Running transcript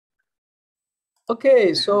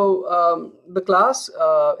Okay, so the class,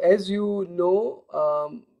 as you know,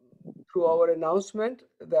 through our announcement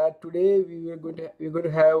that today we're going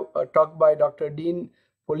to have a talk by Dr. Dean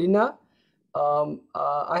Pollina.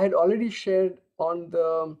 I had already shared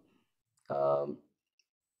um, on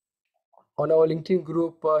our LinkedIn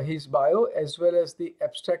group his bio as well as the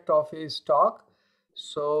abstract of his talk.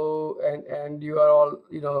 So and you are all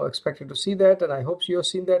expected to see that, and I hope you have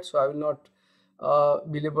seen that. So I will not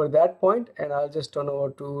belabor that point, and I'll just turn over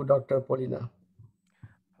to Dr. Pollina.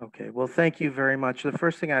 Okay, well, thank you very much. The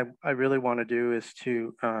first thing I really want to do is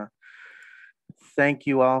to thank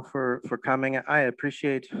you all for coming. I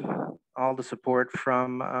appreciate all the support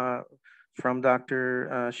from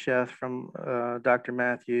Dr. Sheth, from Dr.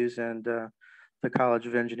 Matthews, and the College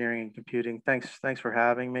of Engineering and Computing. Thanks for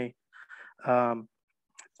having me.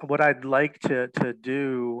 What I'd like to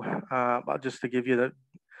do, just to give you the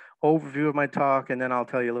overview of my talk, and then I'll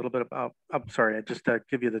tell you a little bit about, I'm sorry, just to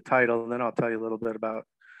give you the title, and then I'll tell you a little bit about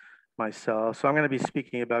myself. So I'm going to be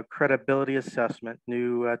speaking about credibility assessment,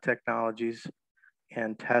 new technologies,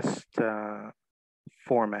 and test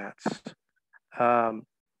formats.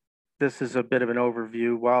 This is a bit of an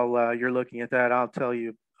overview. While you're looking at that, I'll tell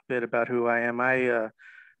you a bit about who I am. I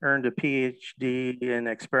earned a PhD in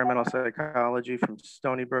experimental psychology from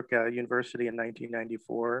Stony Brook University in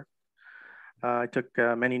 1994. I took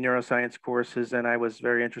many neuroscience courses, and I was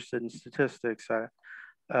very interested in statistics.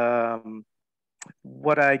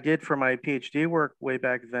 What I did for my PhD work way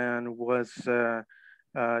back then was a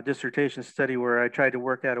dissertation study where I tried to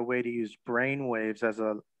work out a way to use brain waves as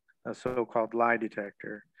a so-called lie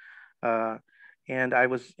detector. And I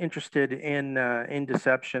was interested in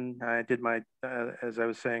deception. I did my, as I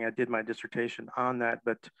was saying, I did my dissertation on that.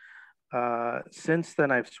 But since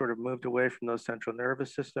then, I've sort of moved away from those central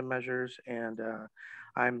nervous system measures, and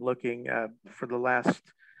I'm looking for the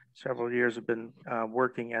last several years. I've been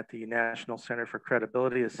working at the National Center for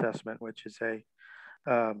Credibility Assessment, which is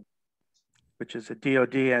a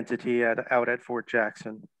DoD entity out at Fort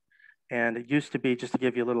Jackson. And it used to be, just to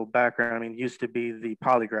give you a little background, I mean, it used to be the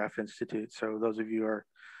Polygraph Institute. So those of you are,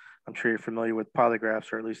 I'm sure you're familiar with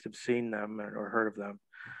polygraphs, or at least have seen them or heard of them.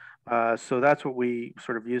 So that's what we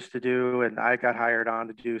sort of used to do. And I got hired on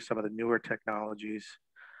to do some of the newer technologies.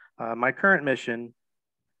 My current mission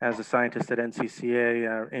as a scientist at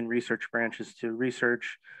NCCA in research branches to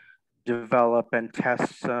research, develop, and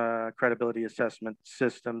test credibility assessment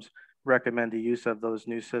systems, recommend the use of those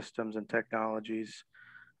new systems and technologies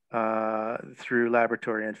through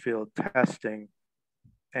laboratory and field testing,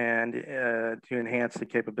 and to enhance the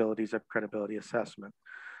capabilities of credibility assessment.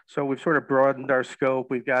 So we've sort of broadened our scope.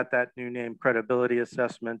 We've got that new name, credibility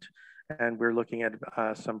assessment, and we're looking at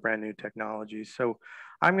some brand new technologies. So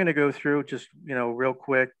I'm going to go through just, real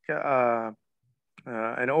quick, an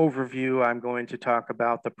overview. I'm going to talk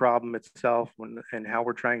about the problem itself and how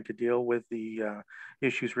we're trying to deal with the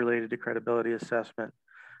issues related to credibility assessment.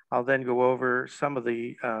 I'll then go over some of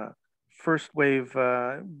the first wave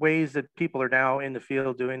ways that people are now in the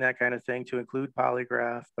field doing that kind of thing, to include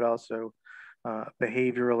polygraph, but also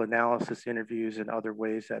behavioral analysis interviews and other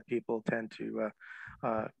ways that people tend to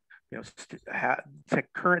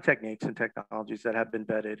current techniques and technologies that have been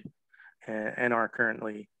vetted and are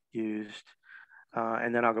currently used.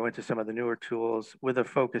 And then I'll go into some of the newer tools with a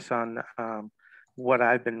focus on what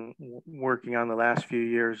I've been working on the last few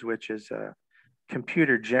years, which is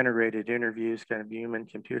computer-generated interviews, kind of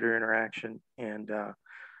human-computer interaction, and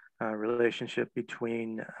relationship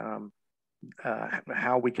between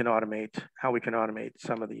how we can automate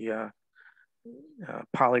some of the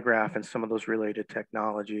polygraph and some of those related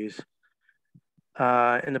technologies.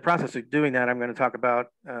 In the process of doing that, I'm going to talk about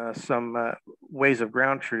some ways of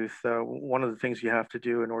ground truth. One of the things you have to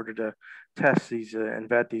do in order to test these and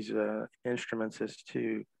vet these instruments is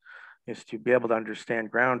to be able to understand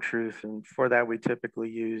ground truth. And for that, we typically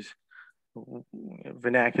use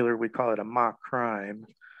vernacular, we call it a mock crime,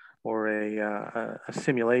 or a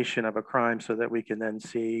simulation of a crime, so that we can then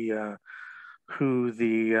see who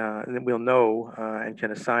we'll know and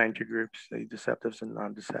can assign to groups the deceptives and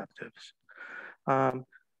non-deceptives.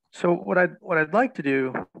 So what I'd like to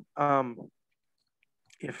do,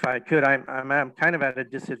 if I could, I'm kind of at a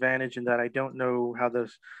disadvantage in that I don't know how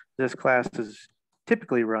this class is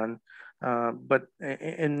typically run. But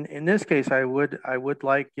in this case, I would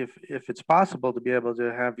like, if it's possible, to be able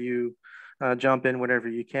to have you jump in whenever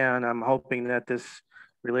you can. I'm hoping that this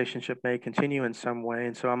relationship may continue in some way,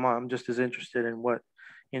 and so I'm just as interested in what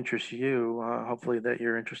interests you. Hopefully, that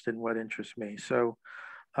you're interested in what interests me. So,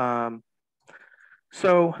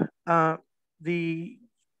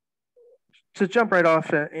 to jump right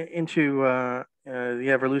off into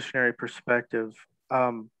the evolutionary perspective,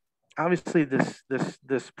 obviously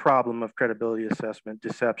this problem of credibility assessment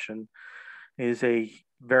deception is a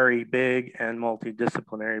very big and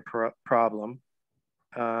multidisciplinary problem.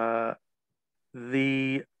 Uh,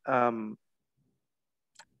 the um,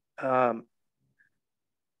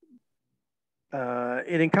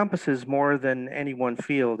 it encompasses more than any one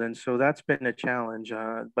field, and so that's been a challenge.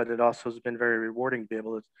 But it also has been very rewarding to be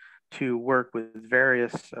able to work with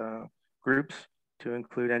various groups, to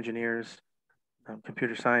include engineers,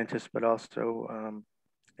 computer scientists, but also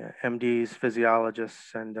MDs,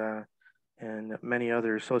 physiologists, and many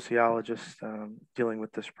other sociologists dealing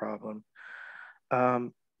with this problem.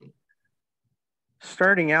 Um,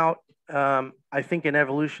 Starting out, I think an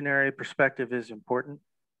evolutionary perspective is important.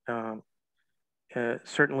 Um,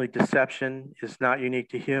 Certainly, deception is not unique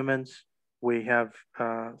to humans. We have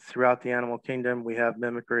throughout the animal kingdom, we have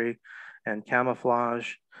mimicry and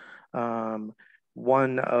camouflage. Um,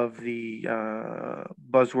 One of the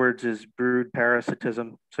buzzwords is brood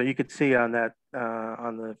parasitism. So you could see on that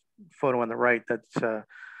on the photo on the right that's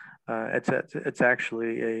it's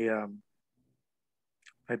actually a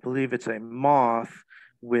I believe it's a moth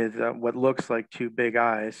with what looks like two big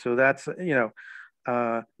eyes. So that's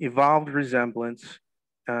evolved resemblance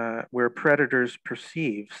where predators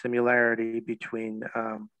perceive similarity between,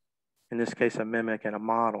 in this case, a mimic and a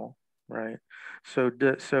model, right? So,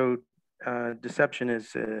 deception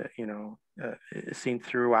is, seen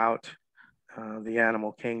throughout the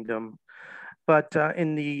animal kingdom. But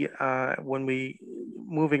in the when we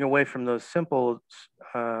moving away from those simple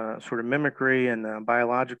sort of mimicry and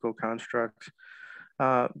biological constructs,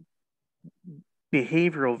 uh,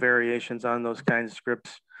 behavioral variations on those kinds of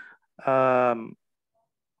scripts um,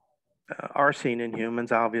 are seen in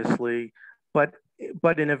humans, obviously,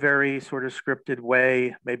 but in a very sort of scripted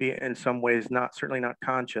way, maybe in some ways not certainly not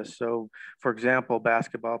conscious. So, for example,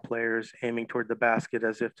 basketball players aiming toward the basket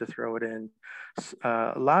as if to throw it in.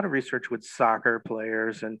 A lot of research with soccer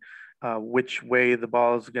players and which way the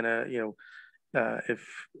ball is going to,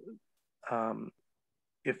 um,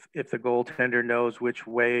 if the goaltender knows which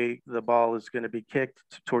way the ball is going to be kicked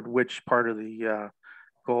toward which part of the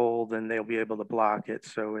goal, then they'll be able to block it.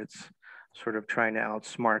 So it's sort of trying to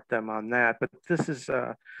outsmart them on that. But this is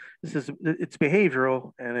it's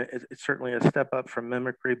behavioral, and it's certainly a step up from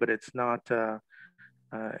mimicry, but it's not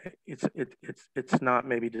it's not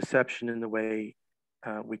maybe deception in the way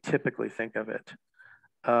we typically think of it.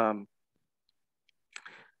 Um,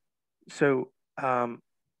 so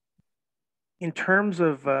in terms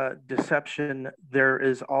of deception, there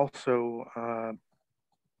is also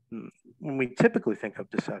when we typically think of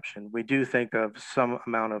deception, we do think of some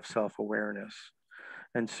amount of self-awareness.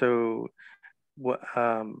 And so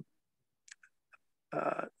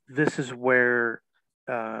this is where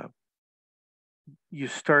you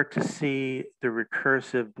start to see the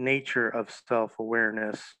recursive nature of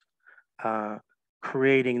self-awareness,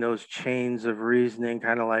 creating those chains of reasoning,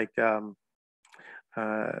 kind of like,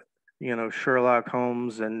 Sherlock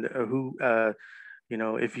Holmes and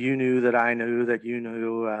if you knew that I knew that you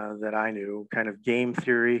knew that I knew, kind of game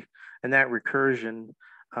theory. And that recursion,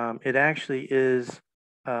 it actually is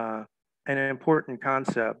an important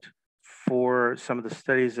concept for some of the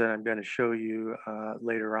studies that I'm going to show you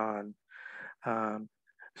later on.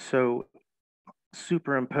 So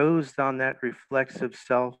superimposed on that reflexive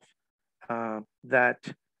self that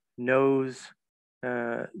knows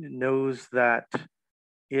that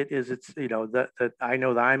that I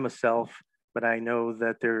know that I'm a self, but I know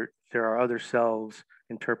that there are other selves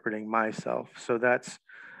interpreting myself. So that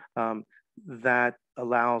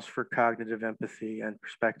allows for cognitive empathy and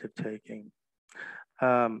perspective taking.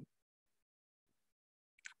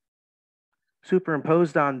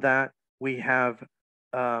 Superimposed on that, we have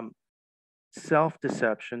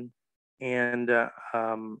self-deception and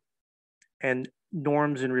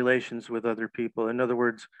norms and relations with other people. In other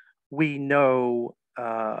words, we know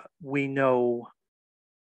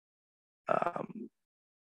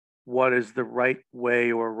what is the right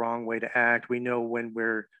way or wrong way to act. We know when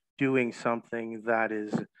we're doing something that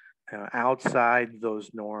is outside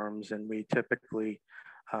those norms, and we typically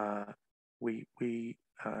we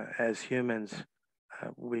as humans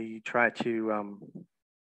we try to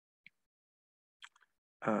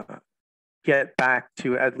get back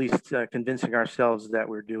to at least convincing ourselves that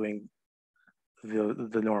we're doing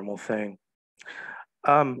the normal thing.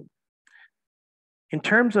 In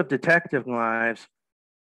terms of detective lives,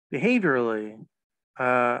 behaviorally,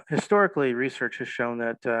 historically, research has shown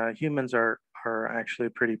that humans are actually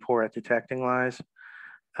pretty poor at detecting lies.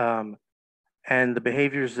 And the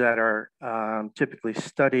behaviors that are typically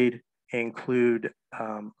studied include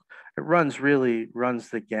it runs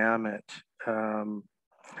the gamut. Um,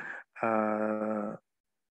 uh,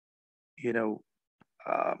 you know,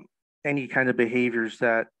 um, any kind of behaviors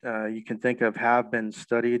that you can think of have been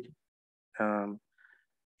studied. Um,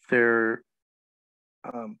 there,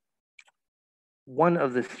 um, one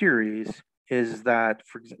of the theories is that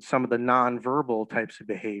for some of the nonverbal types of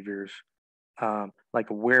behaviors, like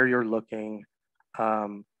where you're looking,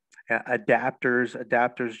 um,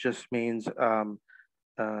 adapters just means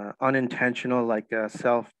unintentional, like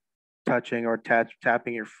self touching or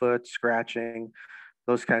tapping your foot, scratching,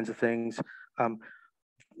 those kinds of things. Um,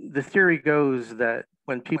 the theory goes that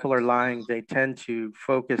when people are lying, they tend to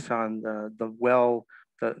focus on the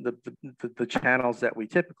channels that we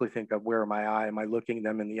typically think of. Where am my eye? Am I looking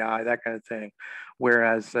them in the eye? That kind of thing.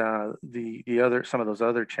 Whereas the other some of those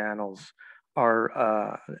other channels are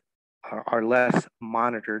uh, are less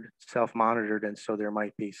monitored, self-monitored, and so there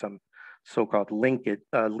might be some so-called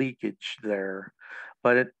leakage there.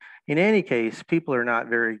 But in any case, people are not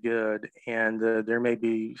very good, and there may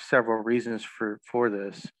be several reasons for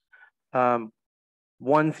this. Um,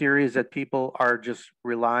 One theory is that people are just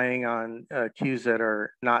relying on cues that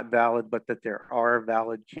are not valid, but that there are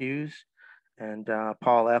valid cues. And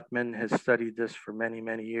Paul Ekman has studied this for many,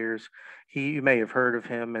 many years. You may have heard of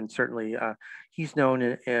him, and certainly he's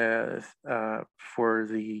known for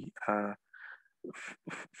the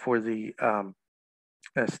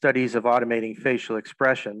studies of automating facial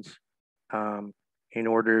expressions um, in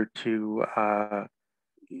order to,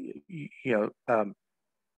 you know,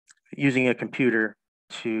 using a computer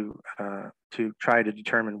to try to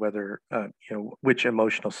determine whether which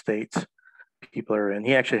emotional states people are in.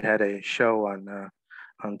 He actually had a show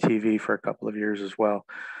on TV for a couple of years as well.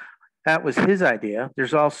 That was his idea.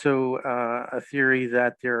 There's also a theory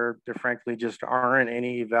that there frankly just aren't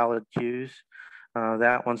any valid cues.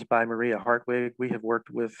 That one's by Maria Hartwig. We have worked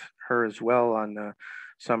with her as well on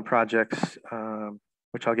some projects,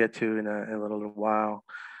 which I'll get to in a little while.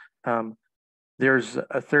 Um, there's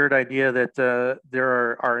a third idea that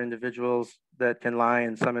there are individuals that can lie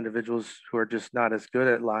and some individuals who are just not as good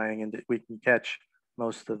at lying, and that we can catch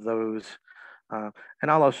most of those. Uh, and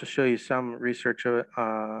I'll also show you some research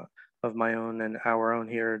of my own and our own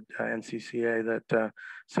here at NCCA that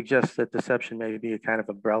suggests that deception may be a kind of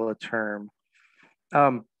umbrella term.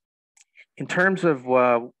 Um, in terms of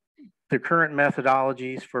the current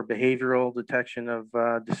methodologies for behavioral detection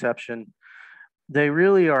of deception, they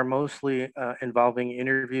really are mostly involving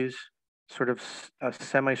interviews, sort of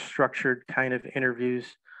semi-structured kind of interviews.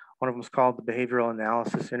 One of them is called the behavioral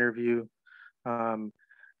analysis interview. Um,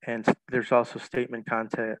 and there's also statement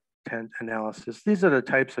content analysis. These are the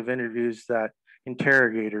types of interviews that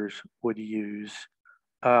interrogators would use.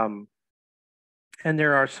 Um, and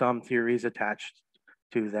there are some theories attached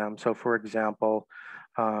to them. So for example,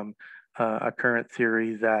 um, a current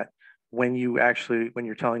theory that when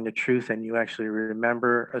you're telling the truth and you actually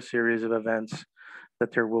remember a series of events,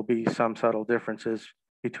 that there will be some subtle differences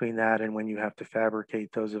between that and when you have to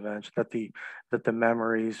fabricate those events, that the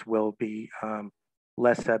memories will be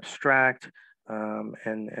less abstract, and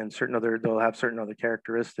they'll have certain other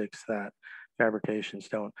characteristics that fabrications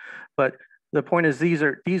don't. But the point is, these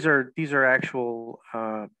are actual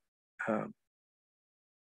uh,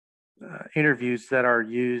 interviews that are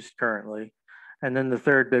used currently. And then the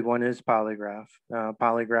third big one is polygraph.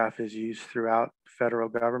 Polygraph is used throughout federal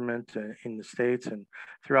government in the States and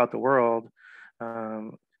throughout the world.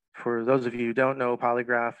 Um, for those of you who don't know,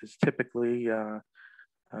 polygraph is typically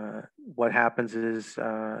what happens is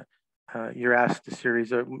you're asked a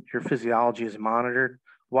series of, your physiology is monitored.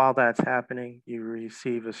 While that's happening, you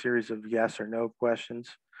receive a series of yes or no questions.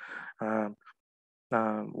 Um,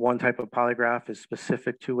 one type of polygraph is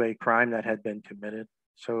specific to a crime that had been committed.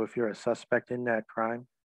 So if you're a suspect in that crime,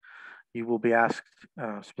 you will be asked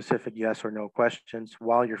specific yes or no questions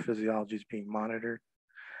while your physiology is being monitored.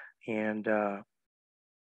 And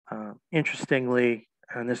interestingly,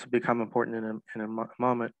 and this will become important in a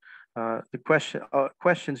moment, the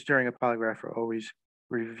questions during a polygraph are always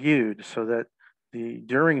reviewed so that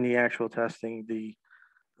during the actual testing, the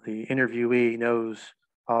interviewee knows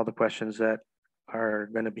all the questions that are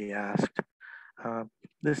going to be asked.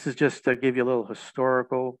 This is just to give you a little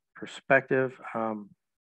historical perspective. I'm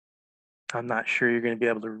not sure you're going to be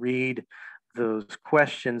able to read those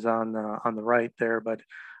questions on the right there, but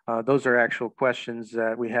those are actual questions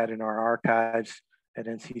that we had in our archives at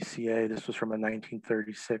NCCA. This was from a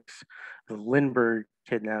 1936, the Lindbergh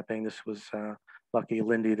kidnapping. This was Lucky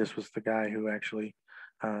Lindy. This was the guy who actually,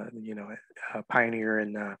 a pioneer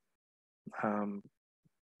in um,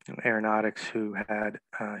 aeronautics who had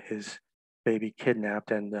his baby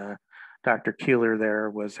kidnapped, and Dr. Keeler there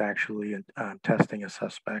was actually testing a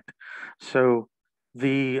suspect. So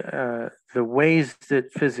the ways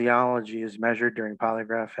that physiology is measured during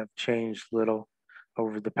polygraph have changed little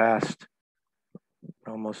over the past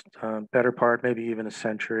almost better part, maybe even a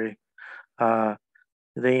century. Uh,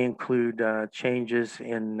 they include changes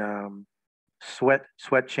in sweat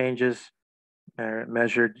changes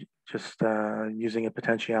measured just using a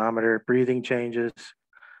potentiometer, breathing changes,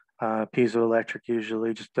 piezoelectric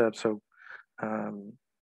usually, just um,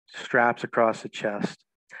 straps across the chest,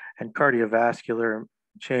 and cardiovascular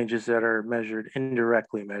changes that are measured,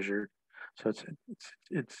 indirectly measured. So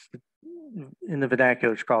it's in the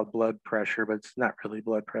vernacular, it's called blood pressure, but it's not really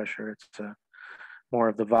blood pressure. It's more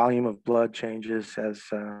of the volume of blood changes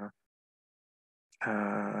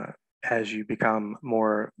as you become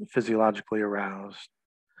more physiologically aroused.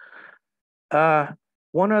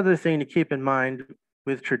 One other thing to keep in mind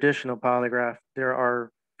with traditional polygraph, there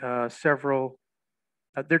are several,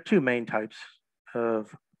 there are two main types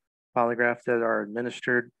of polygraph that are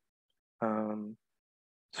administered, um,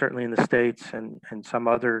 certainly in the States and some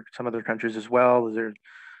other countries as well. There,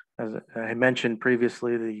 as I mentioned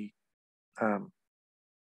previously, um,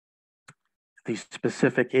 the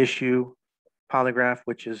specific issue polygraph,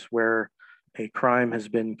 which is where a crime has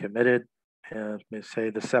been committed. Say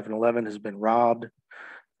the 7-Eleven has been robbed.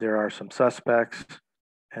 There are some suspects,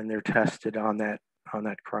 and they're tested on that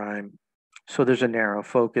crime. So there's a narrow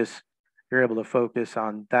focus. You're able to focus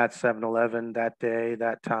on that 7-Eleven, that day,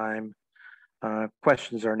 that time.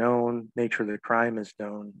 Questions are known, nature of the crime is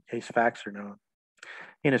known, case facts are known.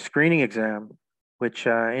 In a screening exam, which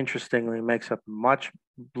interestingly makes up a much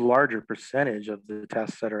larger percentage of the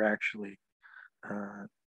tests that are actually uh,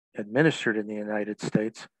 administered in the United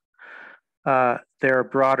States, they're a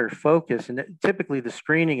broader focus. And typically, the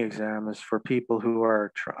screening exam is for people who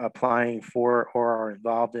are applying for or are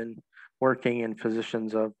involved in working in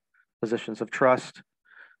positions of trust.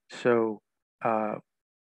 So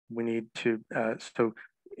we need to. So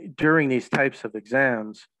during these types of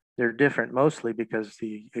exams, they're different mostly because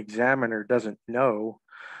the examiner doesn't know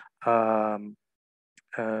um,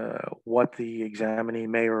 what the examinee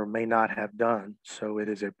may or may not have done. So it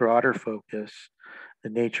is a broader focus. The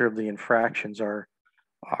nature of the infractions are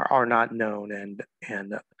not known,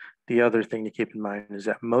 and the other thing to keep in mind is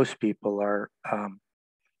that most people are,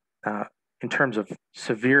 uh, in terms of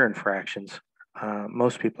severe infractions,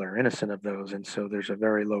 most people are innocent of those, and so there's a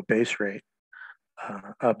very low base rate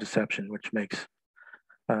of deception, which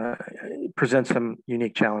presents some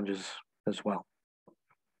unique challenges as well.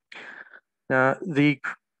 Now, the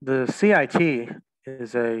CIT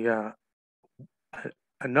is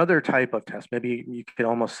another type of test. Maybe you could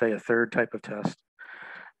almost say a third type of test.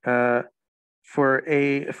 For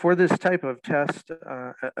this type of test,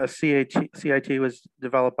 a CIT was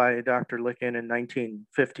developed by Dr. Licken in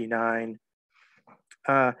 1959.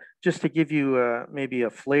 Just to give you maybe a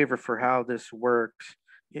flavor for how this works,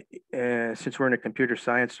 since we're in a computer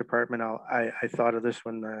science department, I thought of this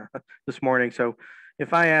one this morning. So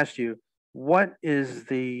if I asked you, what is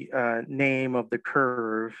the name of the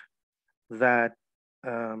curve that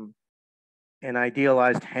an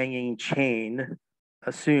idealized hanging chain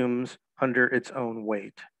assumes under its own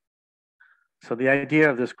weight? So the idea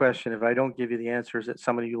of this question, if I don't give you the answer, is that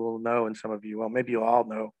some of you will know and some of you won't. Maybe you all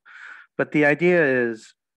know. But the idea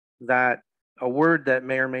is that a word that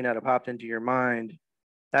may or may not have popped into your mind,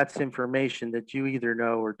 that's information that you either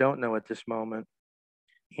know or don't know at this moment.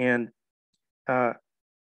 And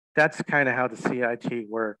that's kind of how the CIT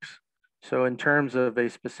works. So in terms of a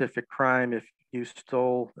specific crime, if you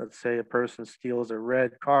stole, let's say a person steals a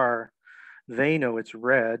red car, they know it's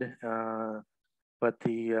red, but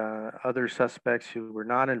the other suspects who were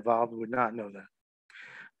not involved would not know that.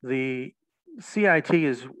 The CIT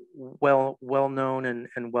is well known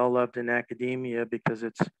and well loved in academia because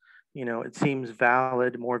it seems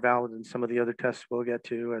valid, more valid than some of the other tests we'll get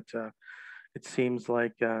to. It seems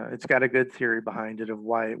like it's got a good theory behind it of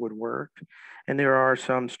why it would work, and there are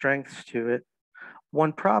some strengths to it.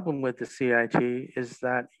 One problem with the CIT is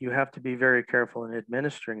that you have to be very careful in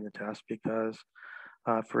administering the test because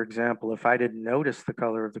for example, if I didn't notice the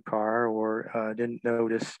color of the car or didn't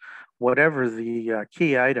notice whatever the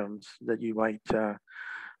key items that you might,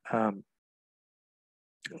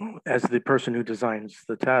 as the person who designs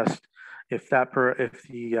the test, if the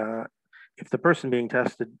person being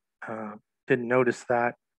tested didn't notice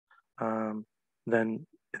that, then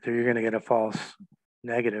you're going to get a false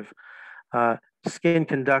negative. Skin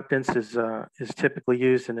conductance is typically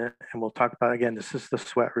used in it, and we'll talk about again. This is the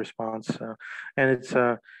sweat response, and it's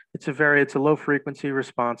a low frequency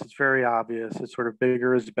response. It's very obvious. It's sort of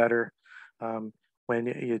bigger is better. when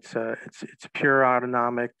it's pure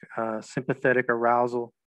autonomic sympathetic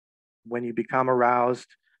arousal. When you become aroused,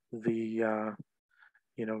 the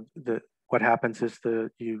the what happens is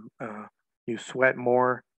you sweat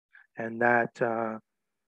more, and that uh,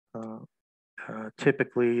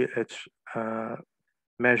 typically it's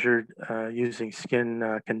measured using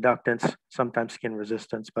skin conductance, sometimes skin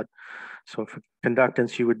resistance. But so for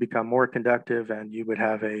conductance, you would become more conductive, and you would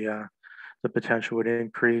have the potential would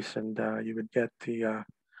increase, and you would get the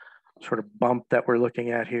sort of bump that we're looking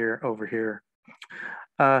at here over here.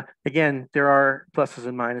 Again, there are pluses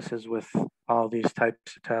and minuses with all these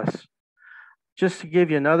types of tests. Just to give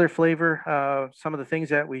you another flavor, some of the things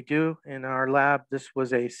that we do in our lab, this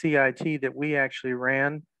was a CIT that we actually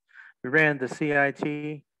ran. We ran the CIT.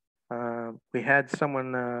 We had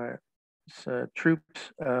someone, troops,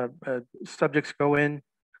 subjects go in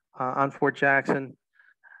on Fort Jackson,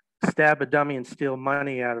 stab a dummy and steal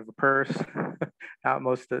money out of a purse. Not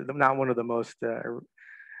one of the most.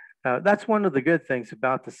 That's one of the good things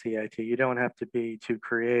about the CIT. You don't have to be too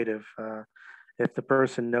creative. If the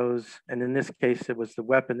person knows, and in this case, it was the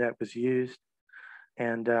weapon that was used.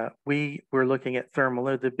 And we were looking at thermal.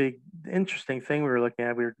 The big interesting thing we were looking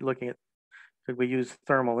at, could we use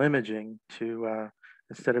thermal imaging to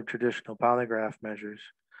instead of traditional polygraph measures?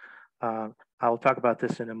 I'll talk about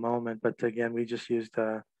this in a moment, but again, we just used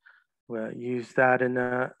that. And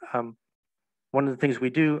one of the things we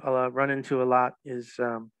do run into a lot is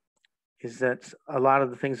that a lot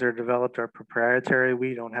of the things that are developed are proprietary.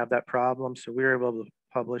 We don't have that problem, so we were able to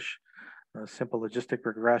publish simple logistic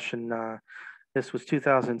regression. This was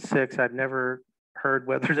 2006. I've never heard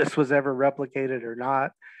whether this was ever replicated or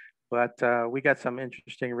not, but we got some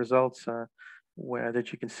interesting results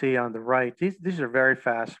that you can see on the right. These are very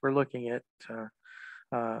fast. We're looking at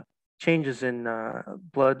changes in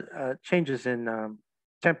blood, changes in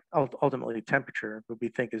ultimately temperature, what we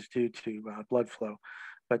think is due to blood flow,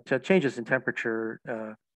 but changes in temperature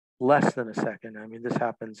less than a second. I mean, this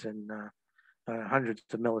happens in hundreds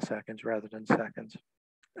of milliseconds rather than seconds.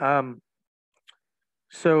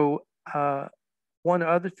 So one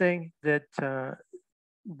other thing that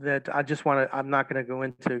I just want to, I'm not going to go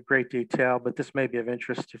into great detail, but this may be of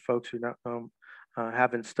interest to folks who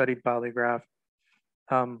haven't studied polygraph.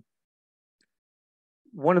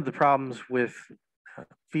 One of the problems with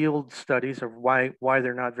field studies of why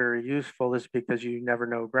they're not very useful is because you never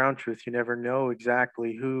know ground truth. You never know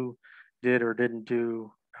exactly who did or didn't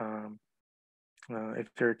do. If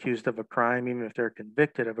they're accused of a crime, even if they're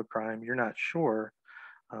convicted of a crime, you're not sure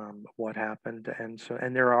what happened, and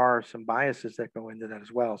there are some biases that go into that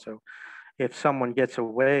as well. So if someone gets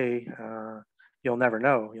away, you'll never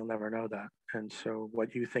know. You'll never know that. And so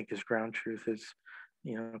what you think is ground truth is,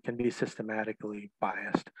 can be systematically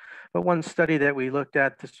biased. But one study that we looked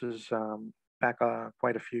at, this was back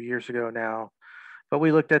quite a few years ago now, but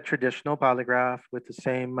we looked at traditional polygraph with the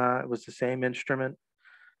same, it was the same instrument,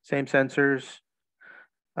 same sensors,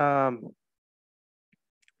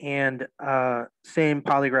 and same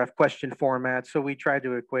polygraph question format. So we tried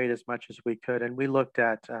to equate as much as we could. And we looked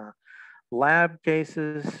at lab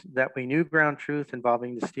cases that we knew ground truth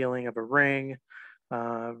involving the stealing of a ring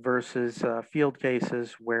versus field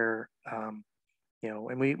cases where,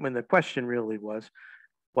 when the question really was,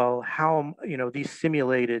 well, how, these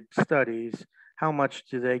simulated studies, how much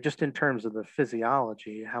do they, just in terms of the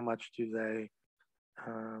physiology, how much do they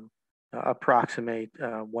approximate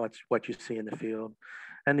what you see in the field?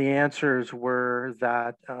 And the answers were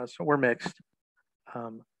that, so we're mixed.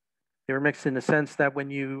 They were mixed in the sense that when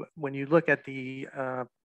you look at the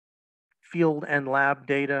field and lab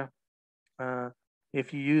data,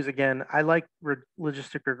 if you use, again, I like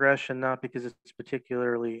logistic regression, not because it's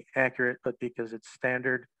particularly accurate, but because it's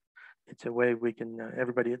standard. It's a way we can,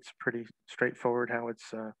 everybody, it's pretty straightforward how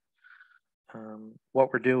it's,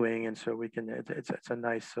 what we're doing. And so we can, it's a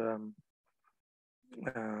nice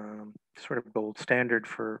sort of gold standard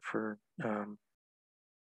for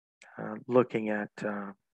looking at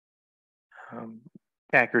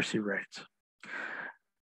accuracy rates.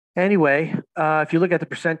 Anyway, if you look at the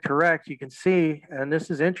percent correct, you can see, and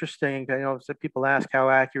this is interesting, so people ask how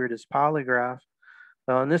accurate is polygraph.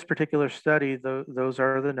 In this particular study, those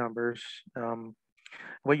are the numbers.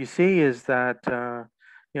 What you see is that,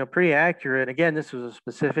 pretty accurate. Again, this was a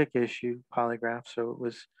specific issue, polygraph, so it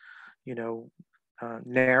was,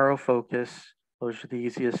 narrow focus. Those are the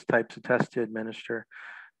easiest types of tests to administer.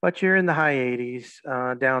 But you're in the high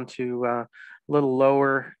 80s, down to a little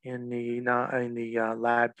lower in the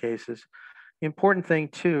lab cases. The important thing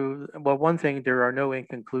too, well, one thing, there are no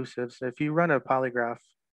inconclusives. If you run a polygraph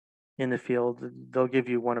in the field, they'll give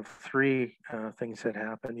you one of three things that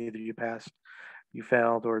happen. Either you passed you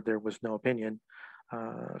failed or there was no opinion.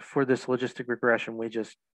 For this logistic regression, we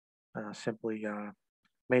just simply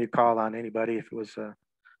made a call on anybody. If it was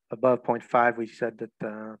above zero point 0.5, we said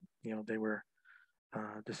that they were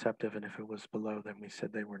deceptive, and if it was below, then we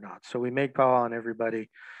said they were not. So we made call on everybody,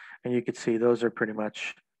 and you could see those are pretty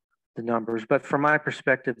much the numbers. But from my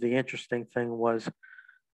perspective, the interesting thing was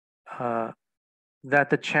that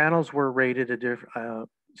the channels were rated a different.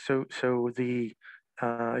 So the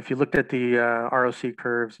if you looked at the ROC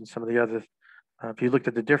curves and some of the other, if you looked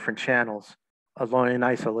at the different channels alone in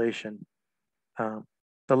isolation, um,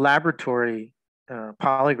 the laboratory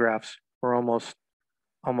polygraphs were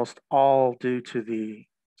almost all due to the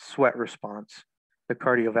sweat response. The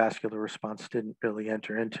cardiovascular response didn't really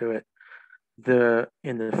enter into it.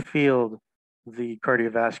 In the field, the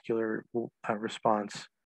cardiovascular response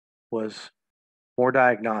was more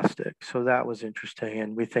diagnostic. So that was interesting.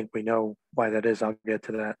 And we think we know why that is. I'll get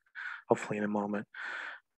to that hopefully in a moment.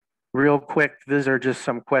 Real quick, these are just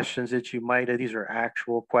some questions that these are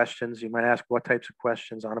actual questions. You might ask what types of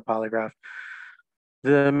questions on a polygraph.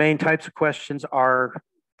 The main types of questions are,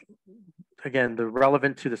 again, the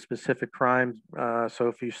relevant to the specific crime. So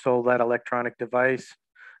if you stole that electronic device,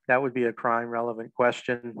 that would be a crime relevant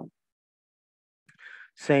question.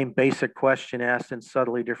 Same basic question asked in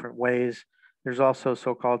subtly different ways. There's also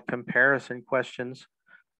so-called comparison questions,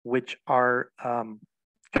 which are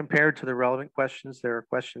compared to the relevant questions. There are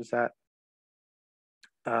questions that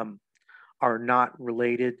are not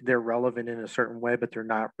related. They're relevant in a certain way, but they're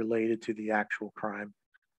not related to the actual crime.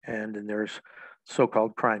 And then there's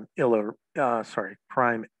so-called crime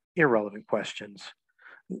irrelevant questions,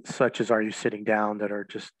 such as are you sitting down, that are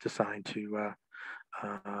just designed to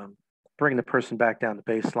bring the person back down to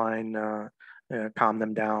baseline, calm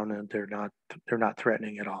them down, and they're not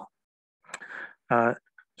threatening at all.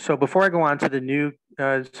 So before I go on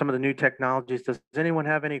to some of the new technologies, does anyone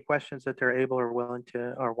have any questions that they're able or willing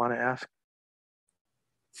to or want to ask?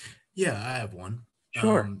 Yeah, I have one.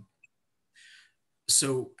 Sure.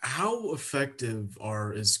 So how effective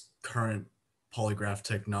is current polygraph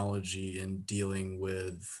technology in dealing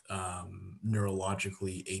with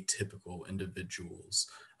neurologically atypical individuals,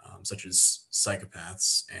 such as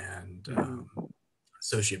psychopaths and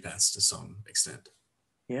sociopaths to some extent?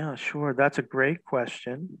 Yeah, sure. That's a great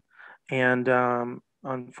question. And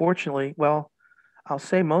unfortunately, well, I'll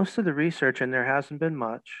say most of the research, and there hasn't been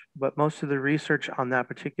much, but most of the research on that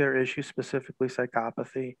particular issue, specifically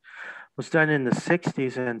psychopathy, was done in the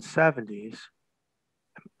 60s and 70s.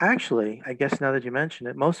 Actually, I guess now that you mention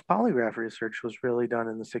it, most polygraph research was really done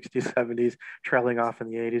in the 60s, 70s, trailing off in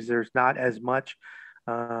the 80s. There's not as much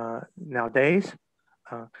nowadays.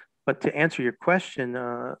 Uh, but to answer your question,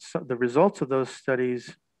 so the results of those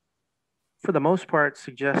studies, for the most part,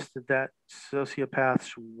 suggested that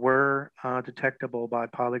sociopaths were detectable by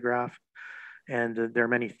polygraph. And there are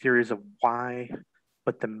many theories of why,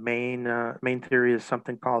 but the main theory is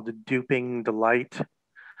something called the duping delight.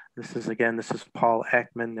 This is Paul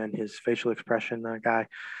Ekman and his facial expression guy.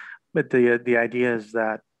 But the idea is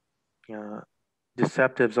that uh,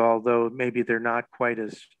 deceptives, although maybe they're not quite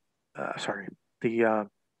as sorry, the uh,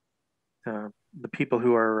 the people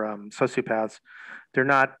who are sociopaths, they're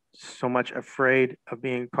not so much afraid of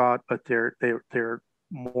being caught, but they're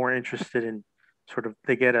more interested in sort of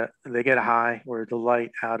they get a high or a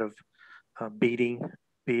delight out of beating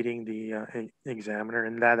the examiner,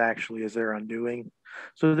 and that actually is their undoing.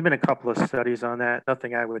 So there's been a couple of studies on that.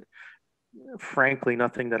 Nothing that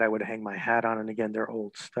I would hang my hat on. And again, they're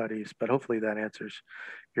old studies, but hopefully that answers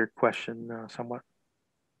your question somewhat.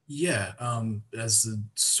 Yeah, as a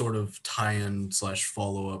sort of tie-in slash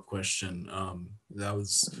follow-up question, that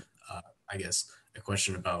was, I guess, a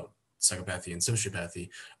question about psychopathy and sociopathy.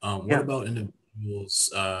 What Yeah. about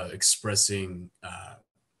individuals expressing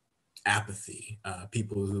apathy,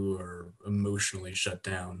 people who are emotionally shut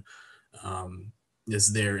down? Um,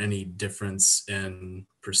 is there any difference in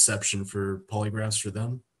perception for polygraphs for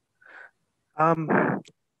them? Um,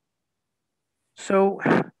 so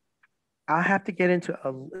I have to get into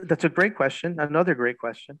that's a great question. Another great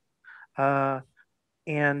question. Uh,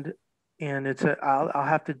 and I'll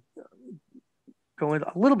have to go a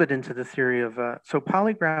little bit into the theory of so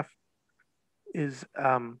polygraph is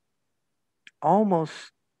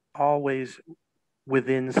almost always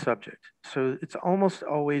within subject. So it's almost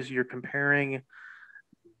always you're comparing,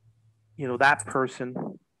 that person,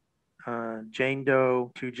 Jane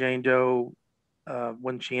Doe to Jane Doe,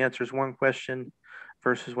 when she answers one question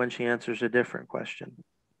versus when she answers a different question.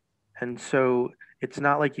 And so it's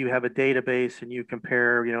not like you have a database and you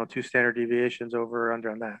compare, two standard deviations over or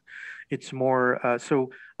under on that. It's more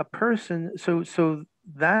so a person. So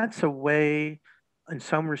that's a way. in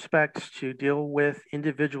some respects to deal with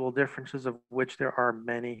individual differences, of which there are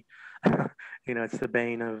many. It's the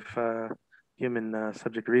bane of human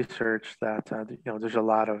subject research that there's a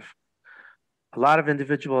lot of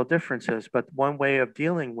individual differences. But one way of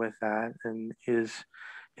dealing with that and is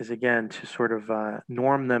again to sort of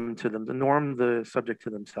norm the subject to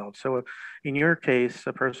themselves. So in your case,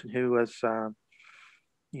 a person who was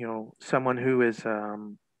someone who is uh,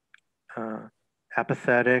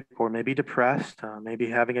 apathetic or maybe depressed,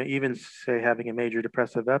 maybe even say having a major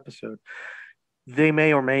depressive episode, they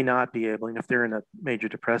may or may not be able, and if they're in a major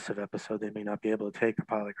depressive episode, they may not be able to take a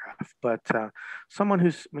polygraph. But someone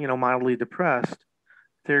who's mildly depressed,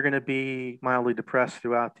 they're going to be mildly depressed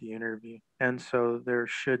throughout the interview, and so there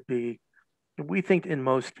should be. We think in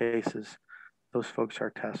most cases, those folks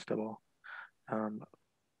are testable. Um,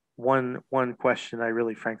 one question I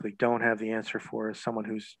really, frankly, don't have the answer for is someone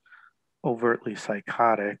who's overtly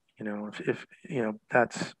psychotic. If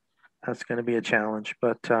that's going to be a challenge.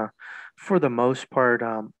 But for the most part,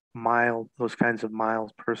 those kinds of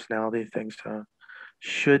mild personality things you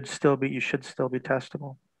should still be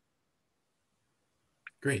testable.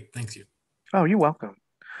 Great, thank you. Oh, you're welcome.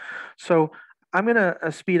 So I'm going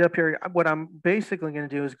to speed up here. What I'm basically going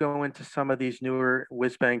to do is go into some of these newer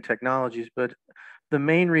whiz-bang technologies, but the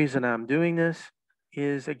main reason I'm doing this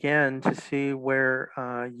is, again, to see where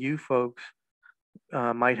you folks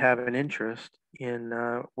might have an interest in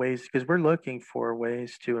ways, because we're looking for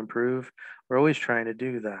ways to improve. We're always trying to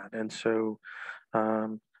do that. And so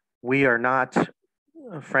we are not,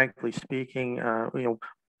 frankly speaking,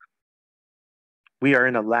 we are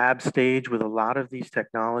in a lab stage with a lot of these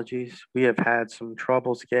technologies. We have had some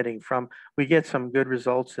troubles we get some good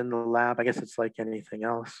results in the lab. I guess it's like anything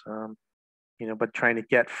else, but trying to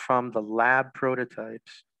get from the lab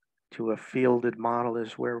prototypes to a fielded model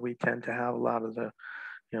is where we tend to have a lot of the,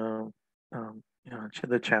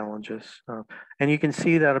 the challenges. And you can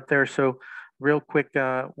see that up there. So real quick,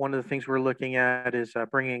 one of the things we're looking at is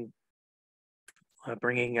bringing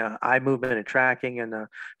eye movement and tracking and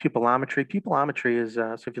pupillometry. Pupillometry is,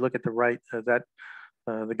 so if you look at the right,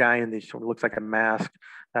 the guy in the sort of looks like a mask,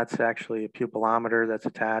 that's actually a pupillometer that's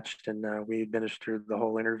attached, and we administer the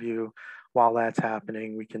whole interview. While that's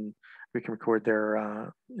happening, we can record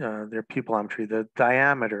their pupillometry, the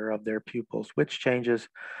diameter of their pupils, which changes.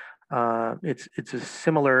 It's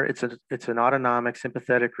an autonomic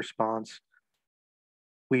sympathetic response.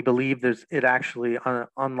 We believe it actually,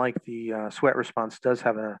 unlike the sweat response, does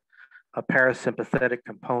have a parasympathetic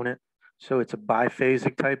component. So it's a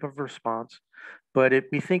biphasic type of response, but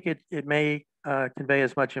we think it may convey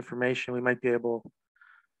as much information. We might be able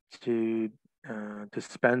to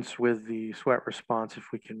dispense with the sweat response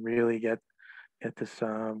if we can really get this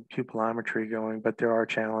pupillometry going, but there are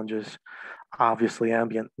challenges. Obviously,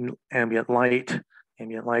 ambient light's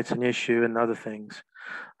an issue, and other things.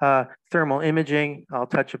 Thermal imaging, I'll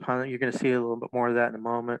touch upon it. You're going to see a little bit more of that in a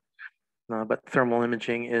moment. But thermal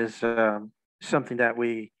imaging is something that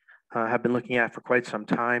we have been looking at for quite some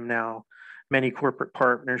time now. Many corporate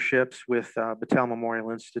partnerships with Battelle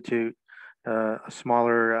Memorial Institute, a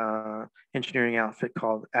smaller engineering outfit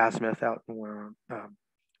called Azimuth out in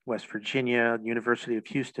West Virginia, University of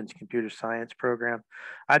Houston's computer science program.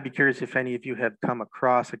 I'd be curious if any of you have come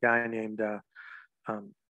across a guy named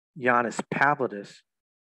Yanis Pavlidis.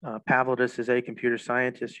 Pavlidis is a computer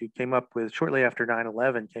scientist who came up with, shortly after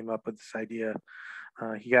 9/11, came up with this idea.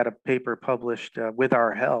 He got a paper published with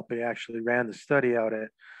our help. He actually ran the study out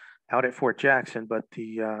at Fort Jackson, but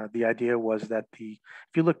the idea was that if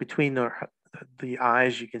you look between the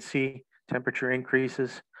eyes, you can see temperature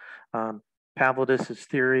increases. Pavlidis's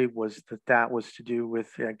theory was that was to do with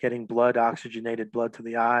getting oxygenated blood to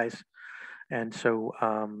the eyes. And so,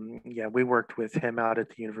 we worked with him out at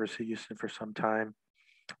the University of Houston for some time.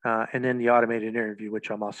 And then the automated interview, which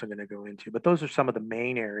I'm also going to go into. But those are some of the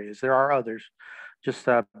main areas. There are others, just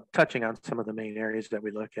touching on some of the main areas that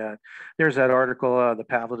we look at. There's that article, the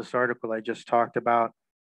Pavlidis article I just talked about.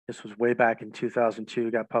 This was way back in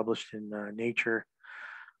 2002, got published in Nature.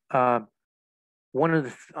 One of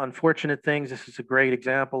the unfortunate things, this is a great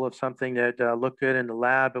example of something that looked good in the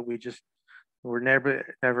lab, but we just were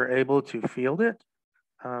never able to field it.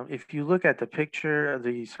 If you look at the picture,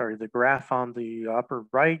 the graph on the upper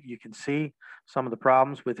right, you can see some of the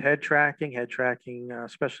problems with head tracking. Head tracking,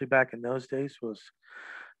 especially back in those days, was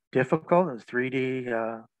difficult. It was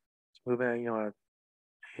 3D, moving, a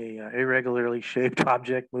irregularly shaped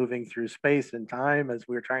object moving through space and time as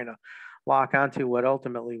we were trying to lock onto what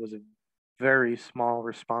ultimately was a very small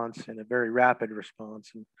response and a very rapid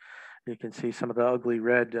response. And you can see some of the ugly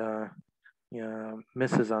red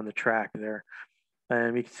misses on the track there.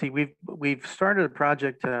 And we can see we've started a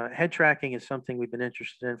project. Head tracking is something we've been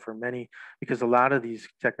interested in for many, because a lot of these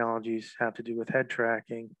technologies have to do with head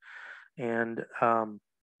tracking. And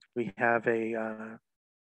we have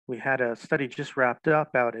we had a study just wrapped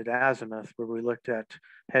up out at Azimuth where we looked at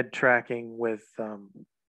head tracking with a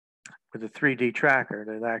 3D tracker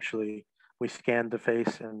that actually we scanned the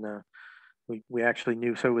face, and we actually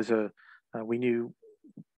knew. So it was we knew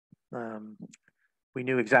um, we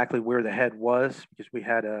knew exactly where the head was because we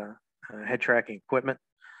had a head tracking equipment,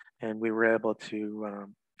 and we were able to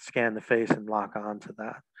scan the face and lock on to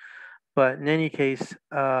that. But in any case,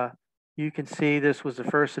 you can see this was the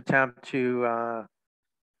first attempt to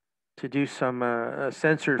do some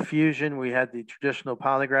sensor fusion. We had the traditional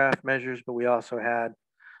polygraph measures, but we also had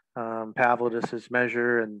Pavlidis's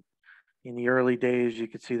measure. And in the early days, you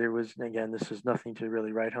could see there was, again, this is nothing to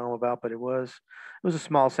really write home about, but it was a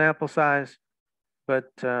small sample size.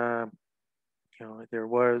 But you know,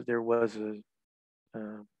 there was a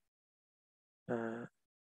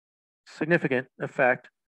significant effect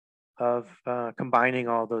of combining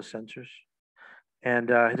all those sensors. And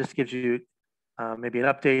this gives you maybe an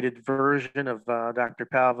updated version of Dr.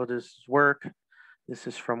 Pavlidis' work. This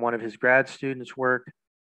is from one of his grad students' work.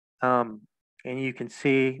 And you can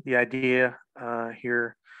see the idea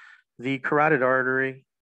here. The carotid artery,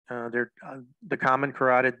 the common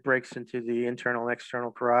carotid breaks into the internal and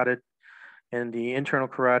external carotid. And the internal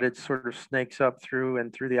carotid sort of snakes up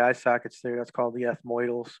through the eye sockets there. That's called the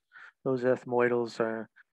ethmoidals. Those ethmoidals,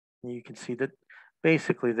 you can see that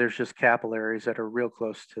basically there's just capillaries that are real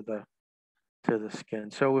close to the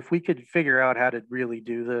skin. So if we could figure out how to really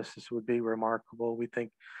do this, this would be remarkable. We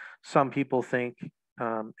think, some people think,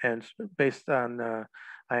 and based on,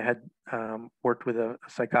 I had worked with a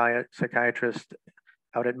psychiatrist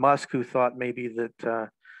out at Musk who thought maybe that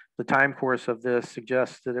the time course of this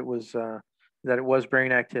suggests that it was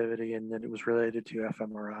brain activity and that it was related to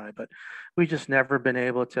fMRI, but we just never been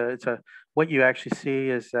able to. What you actually see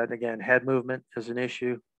is that, again, head movement is an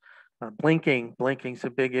issue. Blinking's a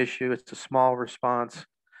big issue. It's a small response.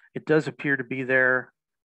 It does appear to be there,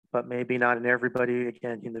 but maybe not in everybody.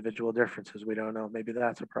 Again, individual differences. We don't know. Maybe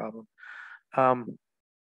that's a problem.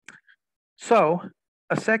 So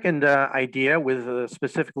a second idea with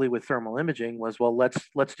specifically with thermal imaging was, well,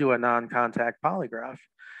 let's do a non-contact polygraph,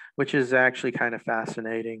 which is actually kind of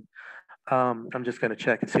fascinating. I'm just going to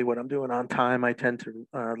check and see what I'm doing on time. I tend to,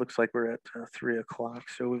 looks like we're at 3 o'clock.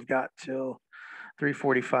 So we've got till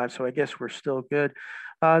 3:45. So I guess we're still good.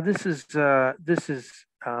 This is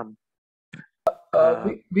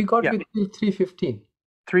we got yeah, with 3:15.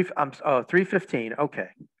 3:15. Okay.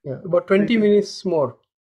 Yeah, about 20 minutes more.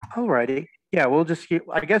 All righty. Yeah, we'll just keep,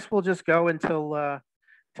 I guess we'll just go until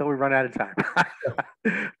we run out of time.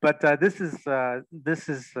 But this is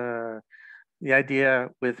the idea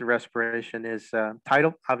with respiration is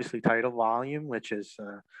obviously tidal volume, which is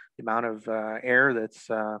the amount of air that's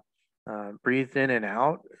breathed in and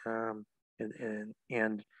out,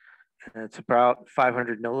 and it's about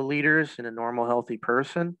 500 milliliters in a normal healthy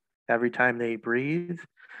person every time they breathe.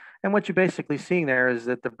 And what you're basically seeing there is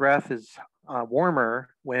that the breath is warmer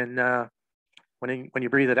when you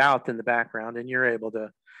breathe it out than the background, and you're able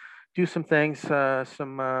to do some things,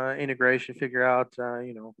 some integration, figure out,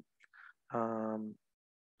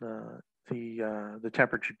 the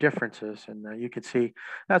temperature differences, and you can see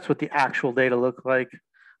that's what the actual data look like.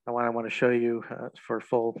 I want to show you for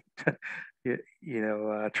full,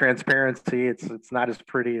 transparency. It's not as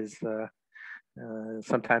pretty as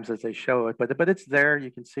sometimes as they show it, but it's there. You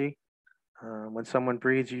can see when someone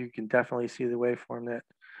breathes, you can definitely see the waveform that,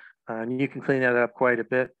 and you can clean that up quite a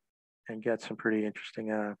bit and get some pretty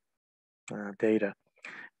interesting data.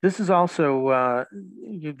 This is also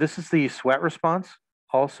this is the sweat response,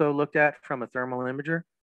 also looked at from a thermal imager.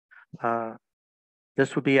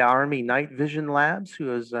 This would be Army Night Vision Labs, who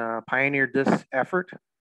has pioneered this effort.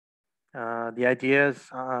 The idea is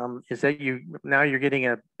that you're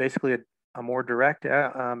getting basically a more direct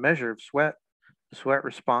measure of sweat, the sweat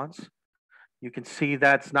response. You can see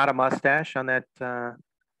that's not a mustache on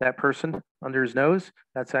that person under his nose.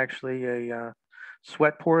 That's actually a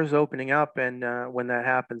sweat pores opening up, and when that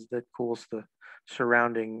happens, that cools the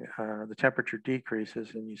surrounding, the temperature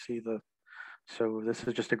decreases, and you see so this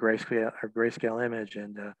is just a grayscale image,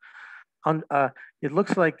 and it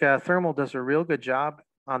looks like thermal does a real good job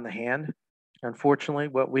on the hand. Unfortunately,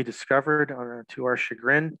 what we discovered, to our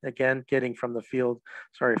chagrin, again, getting from the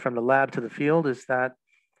lab to the field, is that,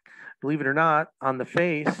 believe it or not, on the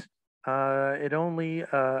face, it only,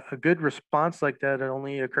 a good response like that, it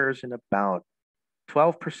only occurs in about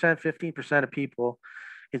 12%, 15% of people.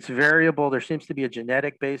 It's variable. There seems to be a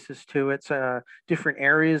genetic basis to it. Different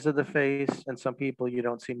areas of the face, and some people you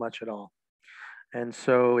don't see much at all. And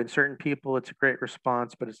so in certain people, it's a great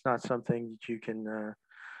response, but it's not something that you can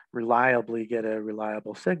reliably get a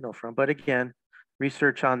reliable signal from. But again,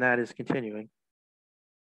 research on that is continuing.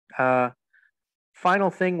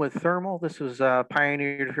 Final thing with thermal, this was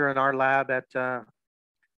pioneered here in our lab at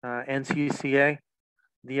NCCA.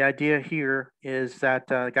 The idea here is that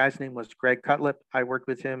the guy's name was Greg Cutlip. I worked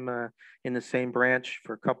with him in the same branch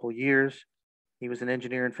for a couple of years. He was an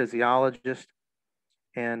engineer and physiologist.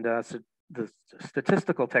 And so the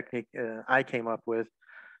statistical technique I came up with.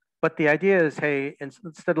 But the idea is, hey,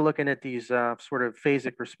 instead of looking at these sort of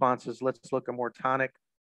phasic responses, let's look at more tonic.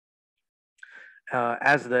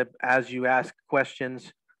 As you ask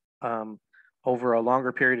questions over a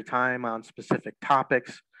longer period of time on specific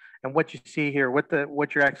topics. And what you see here,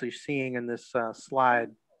 what you're actually seeing in this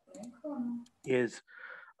slide is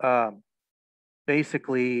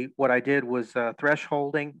basically what I did was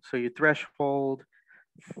thresholding. So you threshold,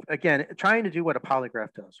 again, trying to do what a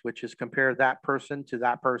polygraph does, which is compare that person to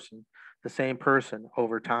that person, the same person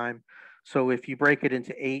over time. So if you break it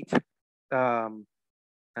into 8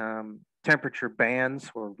 temperature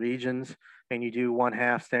bands or regions, and you do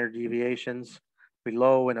 1/2 standard deviations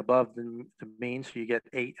below and above the mean, so you get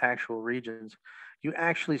 8 actual regions, you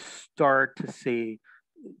actually start to see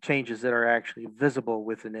changes that are actually visible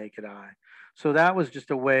with the naked eye. So that was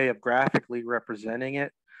just a way of graphically representing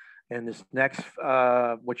it. And this next,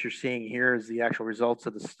 what you're seeing here is the actual results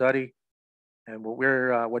of the study. And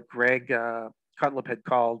what Greg Cutlip had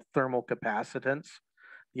called thermal capacitance.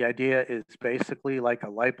 The idea is basically like a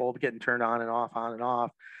light bulb getting turned on and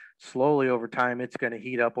off. Slowly over time, it's going to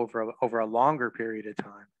heat up over a longer period of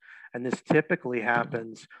time. And this typically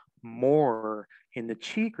happens more in the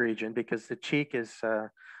cheek region because the cheek is,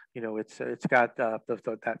 it's got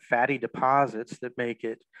that fatty deposits that make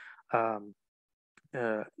it,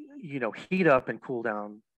 heat up and cool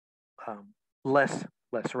down less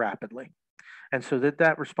rapidly. And so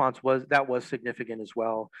that response was significant as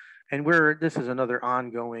well. And this is another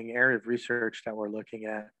ongoing area of research that we're looking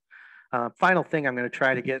at. Final thing I'm going to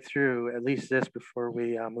try to get through, at least this before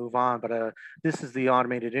we move on, but this is the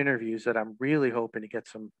automated interviews that I'm really hoping to get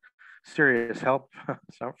some serious help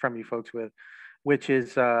from you folks with, which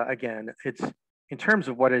is, again, it's in terms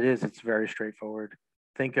of what it is, it's very straightforward.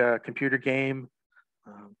 Think a computer game.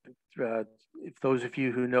 If those of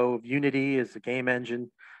you who know of Unity is the game engine,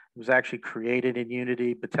 it was actually created in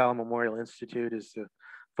Unity. Battelle Memorial Institute is the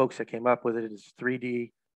folks that came up with it. It's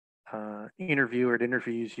 3D interviewer. It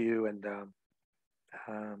interviews you and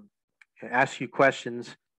asks you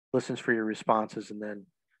questions, listens for your responses, and then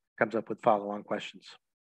comes up with follow-on questions.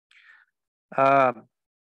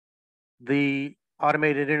 The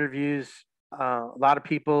automated interviews, a lot of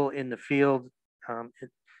people in the field,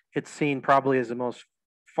 it's seen probably as the most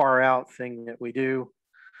far out thing that we do.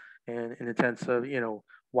 And in the sense of,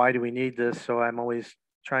 why do we need this? So I'm always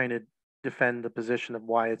trying to defend the position of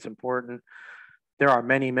why it's important. There are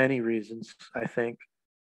many, many reasons, I think.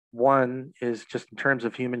 One is just in terms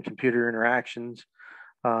of human computer interactions.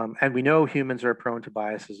 And we know humans are prone to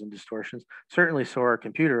biases and distortions. Certainly so are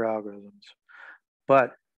computer algorithms.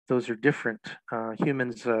 But those are different.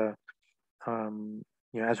 Humans,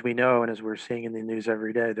 as we know, and as we're seeing in the news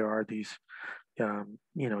every day, there are these,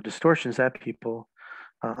 distortions that people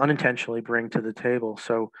unintentionally bring to the table.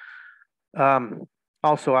 So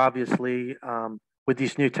also, obviously, with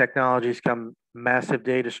these new technologies come massive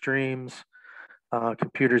data streams,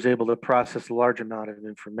 computers able to process a large amount of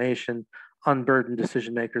information, unburden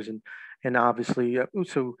decision makers, and obviously,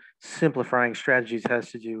 so simplifying strategies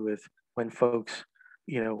has to do with when folks,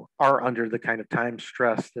 are under the kind of time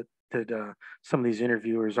stress that some of these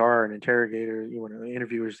interviewers are, and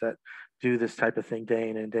interviewers that do this type of thing day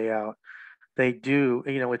in and day out. They do,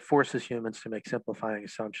 it forces humans to make simplifying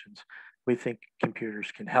assumptions. We think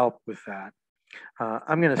computers can help with that.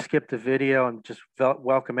 I'm going to skip the video and just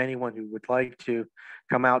welcome anyone who would like to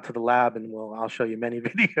come out to the lab, and I'll show you many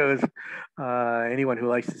videos. Anyone who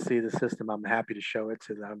likes to see the system, I'm happy to show it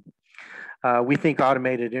to them. We think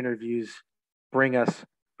automated interviews bring a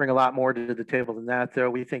lot more to the table than that, though.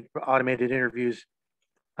 We think automated interviews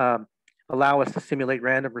allow us to simulate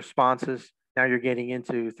random responses. Now you're getting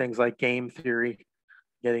into things like game theory,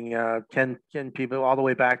 getting can people all the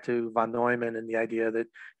way back to von Neumann and the idea that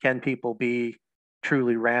can people be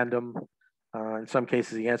truly random? In some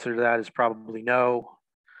cases, the answer to that is probably no.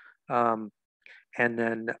 And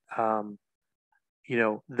then,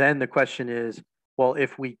 then the question is, well,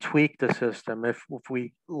 if we tweak the system, if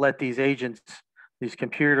we let these agents, these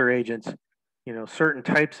computer agents, certain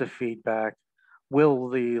types of feedback, will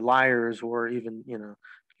the liars, or even,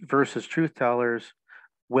 versus truth tellers,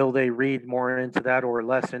 will they read more into that or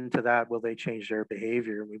less into that? Will they change their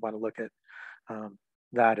behavior? We want to look at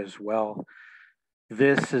that as well.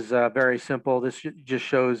 This is very simple. This just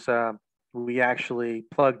shows we actually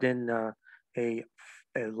plugged in a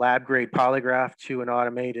lab grade polygraph to an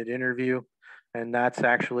automated interview, and that's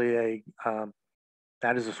actually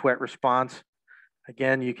that is a sweat response.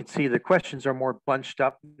 Again, you can see the questions are more bunched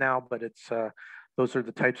up now, but it's those are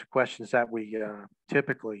the types of questions that we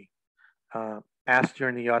typically ask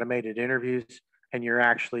during the automated interviews, and you're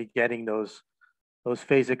actually getting those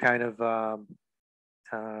phasic kind of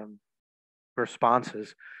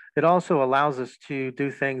responses. It also allows us to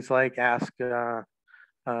do things like ask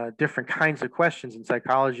different kinds of questions. In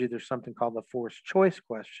psychology, there's something called the forced choice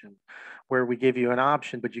question, where we give you an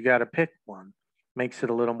option, but you got to pick one. Makes it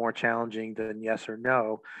a little more challenging than yes or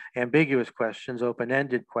no. Ambiguous questions,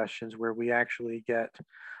 open-ended questions, where we actually get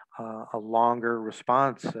a longer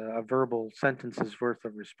response, a verbal sentences worth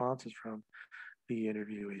of responses from the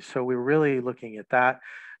interviewees. So we're really looking at that.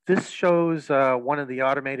 This shows one of the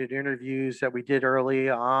automated interviews that we did early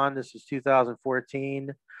on. This is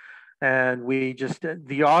 2014. And we just,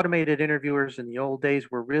 the automated interviewers in the old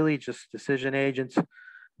days were really just decision agents,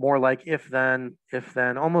 more like if then,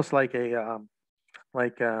 almost like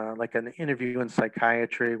like an interview in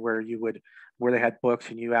psychiatry where they had books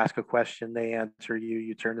and you ask a question, they answer you,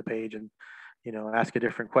 you turn the page and ask a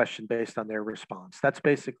different question based on their response. That's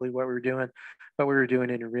basically what we were doing, but we were doing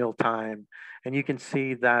it in real time. And you can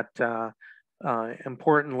see that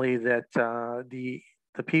importantly that the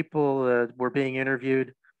people that were being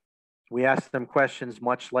interviewed, we asked them questions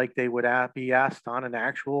much like they would be asked on an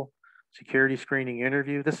actual security screening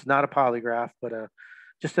interview. This is not a polygraph, but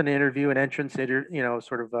just an interview, an entrance,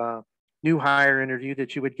 sort of a new hire interview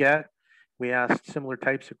that you would get. We asked similar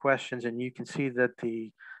types of questions, and you can see that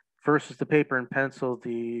versus the paper and pencil,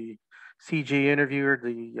 the CG interviewer,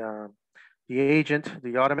 the agent,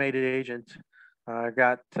 the automated agent,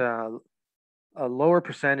 got a lower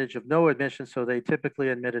percentage of no admission, so they typically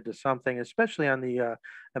admitted to something, especially on the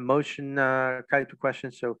emotion type of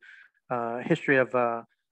questions. So history of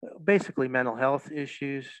basically mental health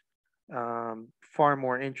issues, far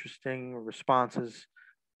more interesting responses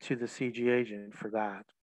to the CG agent for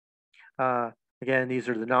that. Again, these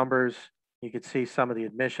are the numbers. You can see some of the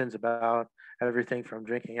admissions about everything from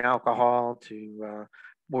drinking alcohol to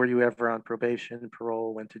were you ever on probation,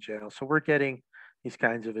 parole, went to jail. So we're getting these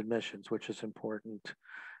kinds of admissions, which is important.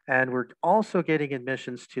 And we're also getting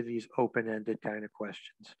admissions to these open-ended kind of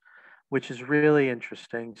questions, which is really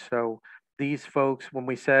interesting. So these folks, when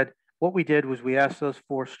we said, what we did was we asked those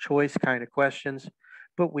forced choice kind of questions,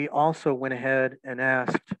 but we also went ahead and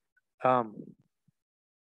asked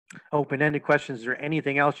open-ended questions. Is there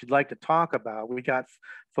anything else you'd like to talk about? We got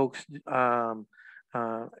folks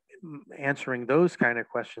answering those kind of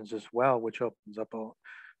questions as well, which opens up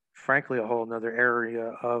frankly a whole nother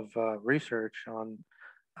area of research on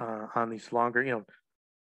these longer,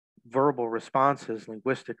 verbal responses,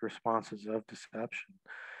 linguistic responses of deception.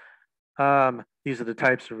 These are the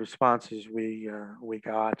types of responses we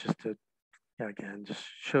got, just to again just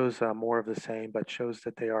shows more of the same, but shows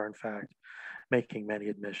that they are in fact making many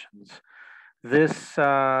admissions. This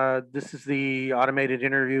is the automated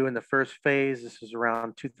interview in the first phase. This is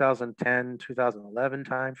around 2010, 2011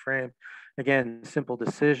 timeframe. Again, simple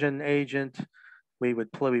decision agent. We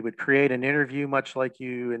would create an interview much like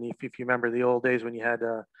you, and if you remember the old days when you had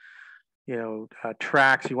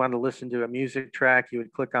tracks, you wanted to listen to a music track, you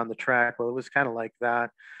would click on the track. Well, it was kind of like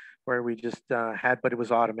that, where we just but it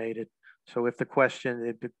was automated. So if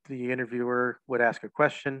the interviewer would ask a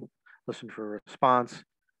question, listen for a response.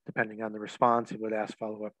 Depending on the response, he would ask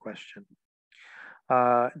follow-up question.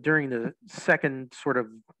 During the second sort of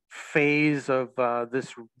phase of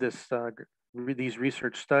these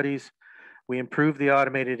research studies, we improved the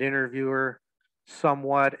automated interviewer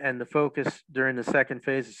somewhat, and the focus during the second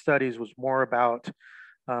phase of studies was more about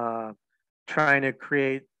trying to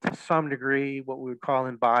create, to some degree, what we would call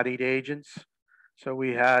embodied agents. So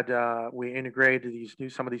we integrated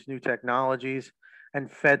some of these new technologies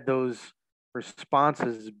and fed those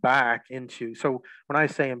responses back into. So when I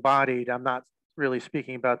say embodied, I'm not really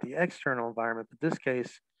speaking about the external environment, but this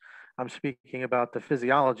case, I'm speaking about the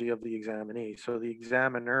physiology of the examinee. So the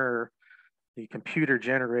examiner, the computer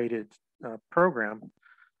generated program,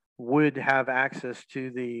 would have access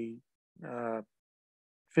to the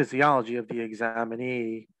physiology of the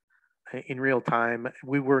examinee in real time.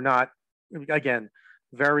 We were not, again,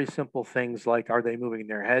 very simple things like, are they moving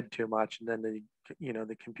their head too much? And then the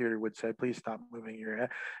the computer would say, please stop moving your head,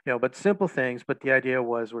 but simple things. But the idea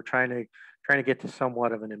was we're trying to get to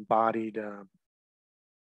somewhat of an embodied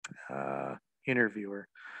interviewer.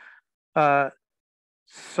 Uh,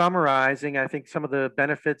 Summarizing, I think some of the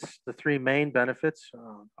benefits, the three main benefits: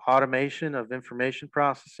 automation of information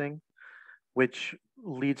processing, which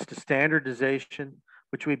leads to standardization,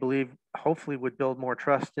 which we believe hopefully would build more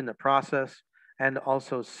trust in the process, and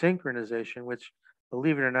also synchronization, which,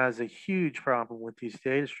 believe it or not, is a huge problem with these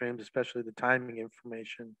data streams, especially the timing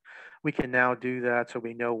information. We can now do that so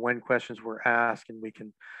we know when questions were asked, and we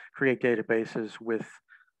can create databases with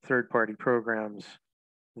third-party programs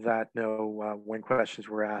that know when questions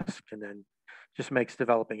were asked, and then just makes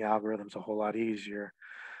developing algorithms a whole lot easier.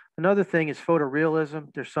 Another thing is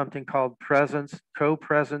photorealism. There's something called presence,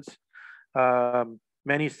 co-presence.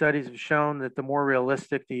 Many studies have shown that the more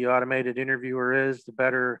realistic the automated interviewer is, the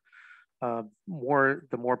better, the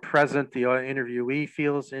more present the interviewee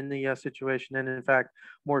feels in the situation. And in fact,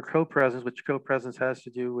 more co-presence, which co-presence has to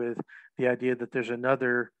do with the idea that there's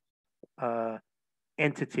another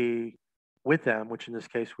entity with them, which in this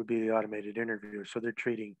case would be the automated interviewer. So they're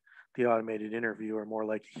treating the automated interviewer more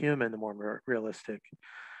like a human, the more realistic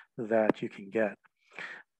that you can get.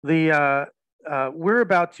 We're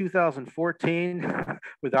about 2014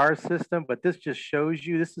 with our system, but this just shows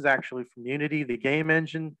you, this is actually from Unity, the game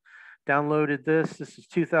engine downloaded this. This is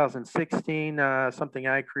 2016, something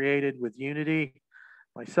I created with Unity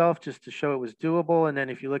myself just to show it was doable. And then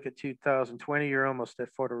if you look at 2020, you're almost at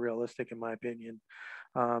photorealistic in my opinion.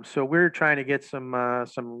 So we're trying to get some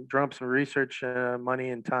research money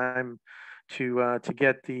and time to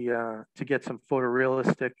get some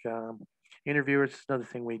photorealistic interviewers. It's another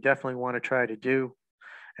thing we definitely want to try to do,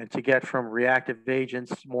 and to get from reactive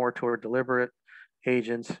agents more toward deliberate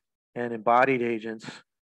agents and embodied agents,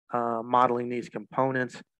 modeling these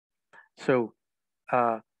components. So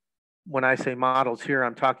when I say models here,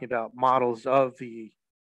 I'm talking about models of the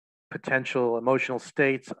potential emotional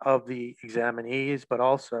states of the examinees, but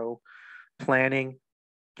also planning,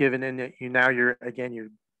 given in that you're again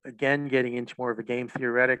getting into more of a game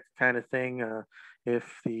theoretic kind of thing.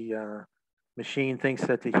 If the machine thinks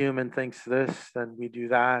that the human thinks this, then we do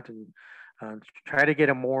that, and try to get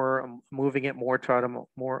moving it more toward a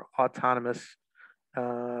more autonomous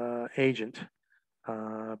agent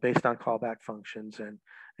based on callback functions,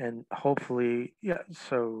 and hopefully,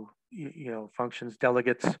 so functions,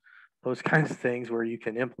 delegates, those kinds of things where you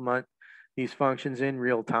can implement these functions in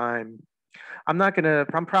real time.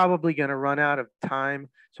 I'm probably gonna run out of time,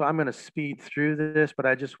 so I'm gonna speed through this, but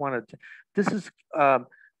I just wanted to, this is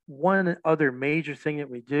one other major thing that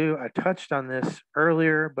we do. I touched on this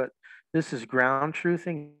earlier, but this is ground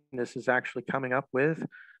truthing. This is actually coming up with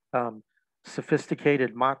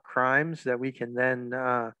sophisticated mock crimes that we can then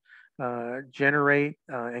generate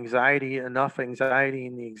enough anxiety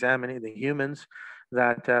in the humans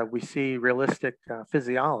that we see realistic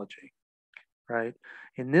physiology, right?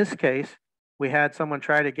 In this case, we had someone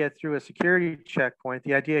try to get through a security checkpoint.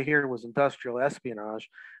 The idea here was industrial espionage.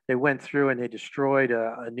 They went through and they destroyed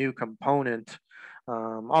a new component.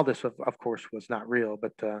 All this, of course, was not real,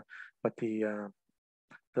 but the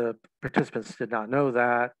participants did not know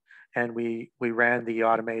that, and we ran the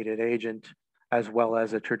automated agent as well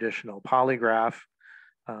as a traditional polygraph,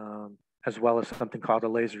 as well as something called a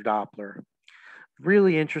laser Doppler.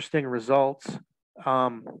 Really interesting results.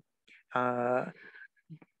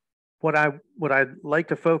 What I'd like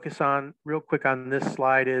to focus on real quick on this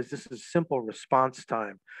slide is this is simple response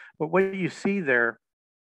time. But what you see there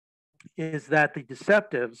is that the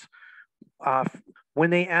deceptives, when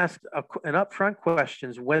they asked an upfront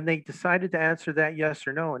questions, when they decided to answer that yes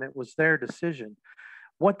or no, and it was their decision,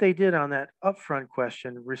 what they did on that upfront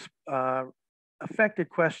question affected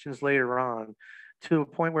questions later on to a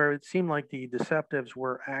point where it seemed like the deceptives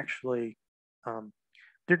were actually,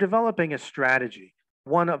 they're developing a strategy,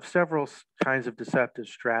 one of several kinds of deceptive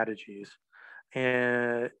strategies,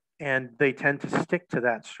 and they tend to stick to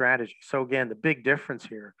that strategy. So again, the big difference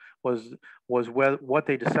here was what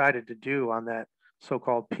they decided to do on that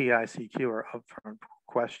so-called PICQ, or upfront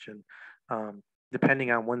question.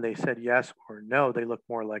 Depending on when they said yes or no, they look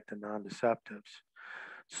more like the non-deceptives.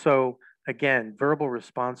 So again, verbal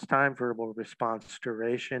response time, verbal response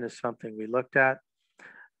duration is something we looked at.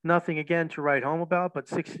 Nothing again to write home about, but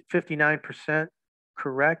 59%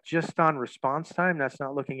 correct just on response time. That's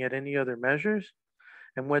not looking at any other measures.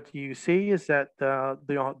 And what you see is that the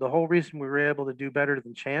whole reason we were able to do better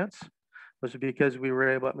than chance was because we were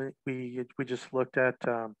able, we just looked at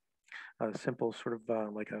a simple sort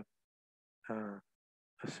of like a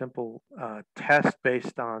simple test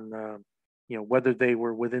based on whether they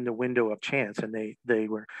were within the window of chance, and they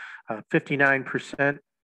were 59%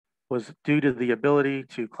 was due to the ability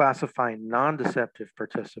to classify non-deceptive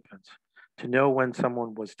participants to know when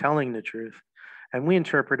someone was telling the truth. And we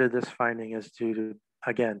interpreted this finding as due to,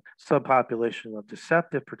 again, subpopulation of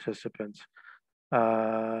deceptive participants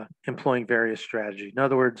employing various strategies. In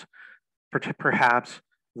other words, perhaps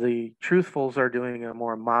the truthfuls are doing a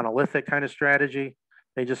more monolithic kind of strategy.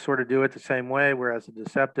 They just sort of do it the same way, whereas the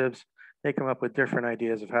deceptives, they come up with different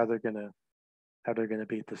ideas of how they're gonna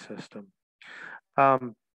beat the system.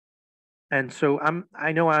 And so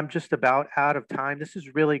I know I'm just about out of time. This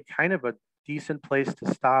is really kind of a decent place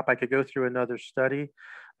to stop. I could go through another study,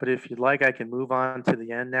 but if you'd like, I can move on to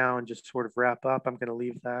the end now and just sort of wrap up. I'm going to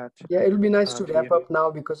leave that. Yeah, it'll be nice to to wrap you. up now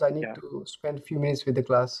because I need Yeah. to spend a few minutes with the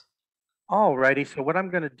class. All righty. So what I'm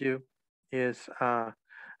going to do is,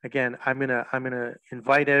 again, I'm gonna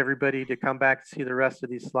invite everybody to come back to see the rest of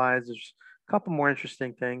these slides. There's a couple more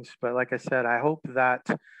interesting things, but like I said, I hope that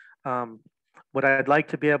what I'd like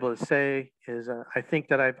to be able to say is I think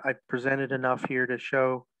that I've presented enough here to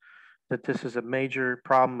show that this is a major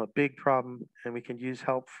problem, a big problem, and we can use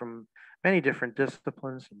help from many different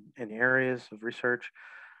disciplines and areas of research.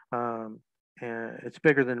 And it's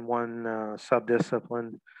bigger than one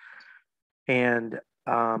subdiscipline. And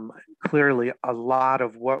clearly, a lot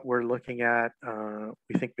of what we're looking at,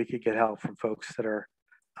 we think we could get help from folks that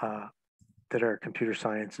are computer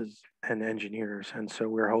sciences and engineers. And so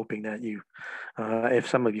we're hoping that you, if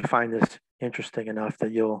some of you find this interesting enough,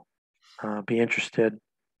 that you'll be interested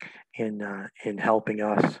in helping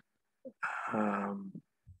us down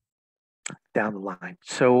the line.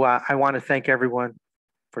 So I want to thank everyone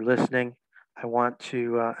for listening. I want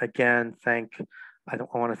to again I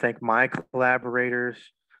want to thank my collaborators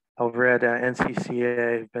over at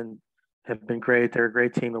NCCA. Have been great. They're a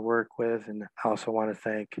great team to work with, and I also want to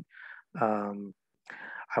thank.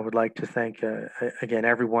 I would like to thank again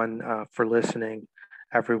everyone for listening.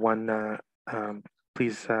 Everyone,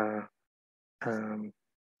 please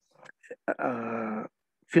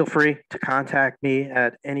feel free to contact me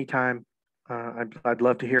at any time. I'd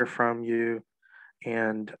love to hear from you,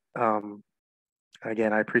 and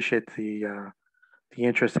again, I appreciate the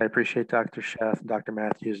interest. I appreciate Dr. Sheth, Dr.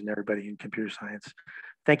 Matthews, and everybody in computer science.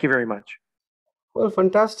 Thank you very much. Well,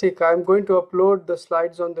 fantastic. I'm going to upload the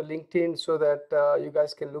slides on the LinkedIn so that you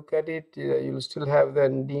guys can look at it. You'll still have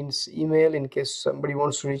then Dean's email in case somebody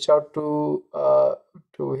wants to reach out to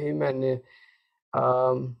him. And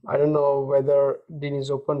I don't know whether Dean is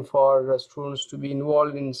open for students to be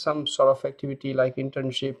involved in some sort of activity like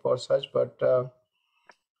internship or such, but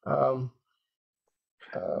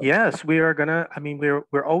yes, we are gonna. I mean,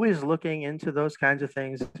 we're always looking into those kinds of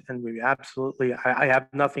things, and we absolutely. I have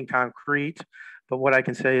nothing concrete, but what I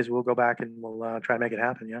can say is we'll go back and we'll try to make it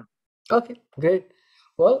happen. Yeah. Okay, great.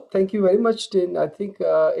 Well, thank you very much, Dean. I think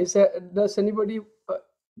does anybody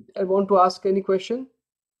want to ask any question?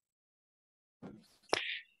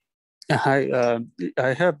 Hi,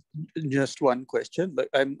 I have just one question, but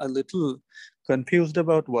I'm a little confused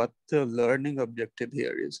about what the learning objective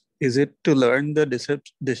here is. Is it to learn the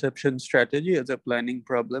deception strategy as a planning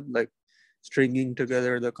problem, like stringing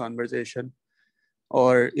together the conversation?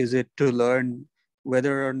 Or is it to learn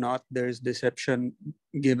whether or not there's deception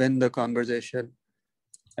given the conversation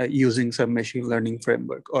using some machine learning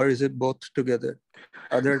framework? Or is it both together,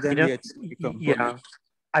 other than the HCP component? Yeah,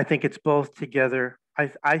 I think it's both together.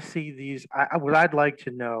 I see these, what I'd like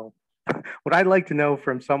to know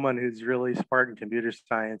from someone who's really smart in computer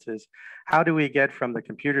science is how do we get from the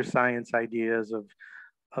computer science ideas of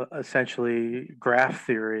essentially graph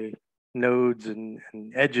theory, nodes and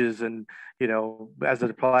edges, and as it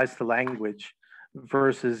applies to language,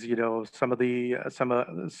 versus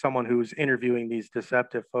someone who's interviewing these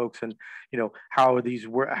deceptive folks, and how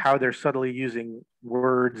they're subtly using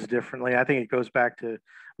words differently. I think it goes back to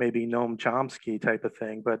maybe Noam Chomsky type of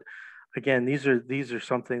thing. But again, these are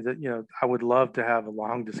something that I would love to have a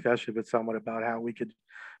long discussion with someone about how we could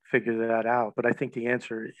figure that out. But I think the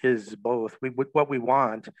answer is both. What we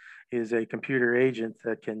want is a computer agent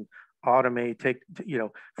that can automate,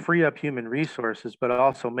 free up human resources, but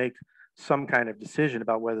also make some kind of decision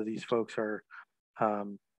about whether these folks are,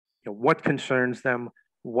 what concerns them,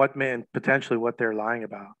 potentially what they're lying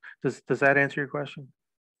about. Does that answer your question?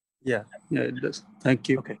 Yeah, it does. Thank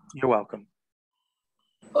you. Okay, you're welcome.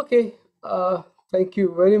 Okay, thank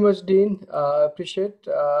you very much, Dean. I appreciate.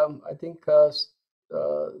 I think this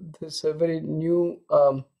is a very new.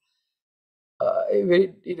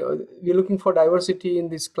 We're looking for diversity in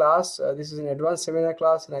this class. This is an advanced seminar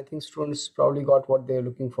class, and I think students probably got what they're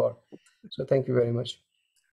looking for. So thank you very much.